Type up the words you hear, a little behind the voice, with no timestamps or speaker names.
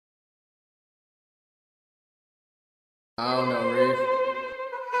I don't know, Reef.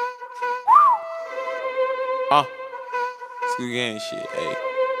 Scootgang shit, ayy.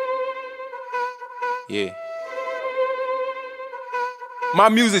 Yeah. My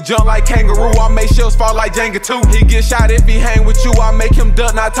music jump like kangaroo, I make shells fall like Jenga too. He get shot if he hang with you, I make him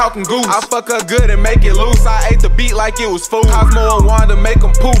duck, not talking goose. I fuck her good and make it loose, I ate the beat like it was food. Cosmo and Wanda make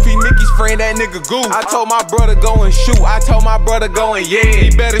him poof, he Nicky's friend, that nigga goof. I told my brother go and shoot, I told my brother go and yeah. He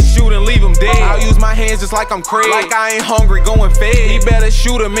better shoot and leave him dead. I'll use my hands just like I'm Craig, like I ain't hungry going fed. He better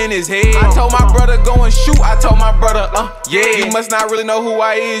shoot him in his head. I told my brother go and shoot, I told my brother yeah. You must not really know who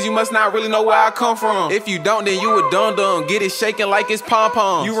I is, you must not really know where I come from. If you don't, then you a dum-dum, get it shaking like it's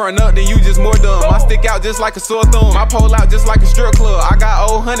pom-poms. You run up, then you just more dumb. My stick out just like a sore thumb, my pole out just like a strip club. I got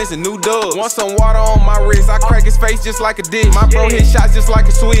old hundreds and new dubs. Want some water on my wrist, I crack his face just like a dish. My bro hit shots just like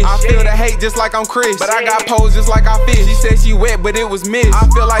a switch. I feel the hate just like I'm Chris, but I got poles just like I fish. She said she wet, but it was mist. I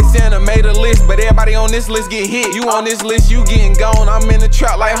feel like Santa made a list, but everybody on this list get hit. You on this list, you getting gone. I'm in the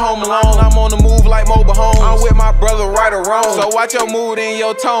trap like Home Alone, I'm on the move like mobile home. I'm with my brother, right or wrong. So watch your mood and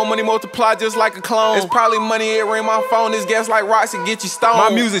your tone, money multiply just like a clone. It's probably money, it ring my phone. This gas like rocks and get you stoned. My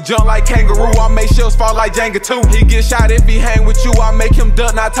music jump like kangaroo, I make shells fall like Jenga too. He get shot if he hang with you, I make him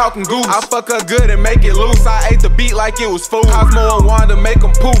duck, not talking goose. I fuck her good and make it loose, I ate the beat like it was food. Cosmo and Wanda make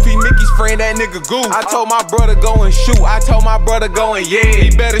him poof, he Nicky's friend, that nigga goof. I told my brother go and shoot, I told my brother go and yeah.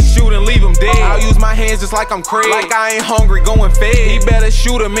 He better shoot and leave him dead. I'll use my hands just like I'm Craig, like I ain't hungry going fed. He better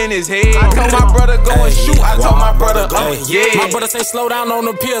shoot him in his head. I told my brother go and shoot, I told my brother yeah. My brother say slow down on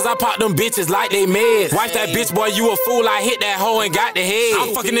them pills, I pop them bitches like they meds. Wife that bitch, boy, you a fool, I hit that hoe and got the head.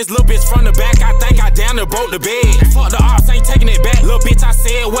 I'm fucking this little bitch from the back, I think I down and broke the bed. Fuck the ops, ain't taking it back. Little bitch, I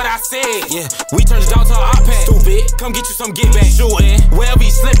said what I said. Yeah, we turned the dog to an op pack. Stupid, come get you some get back. Shooting, wherever he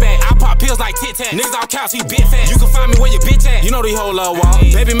slip at. I pop pills like Tic Tac. Niggas on couch, he bit fat. You can find me where your bitch at. You know the whole love walk.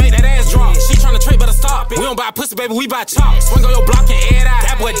 Baby, make that ass drop. She tryna trick, better stop it. We don't buy pussy, baby, we buy chops. Swing on your block and air it out.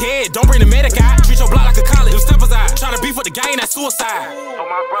 That boy dead, don't bring the medic out. Treat your block like a college. Them steppers out. Tryna beef with the gang, that's suicide. Told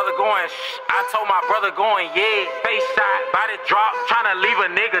my brother going I told my brother going yeah. Face shot, body drop, tryna leave a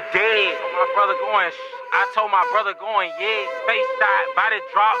nigga dead. Told my brother going I told my brother going yeah. Face shot, body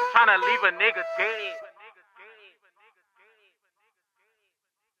drop, tryna leave a nigga dead.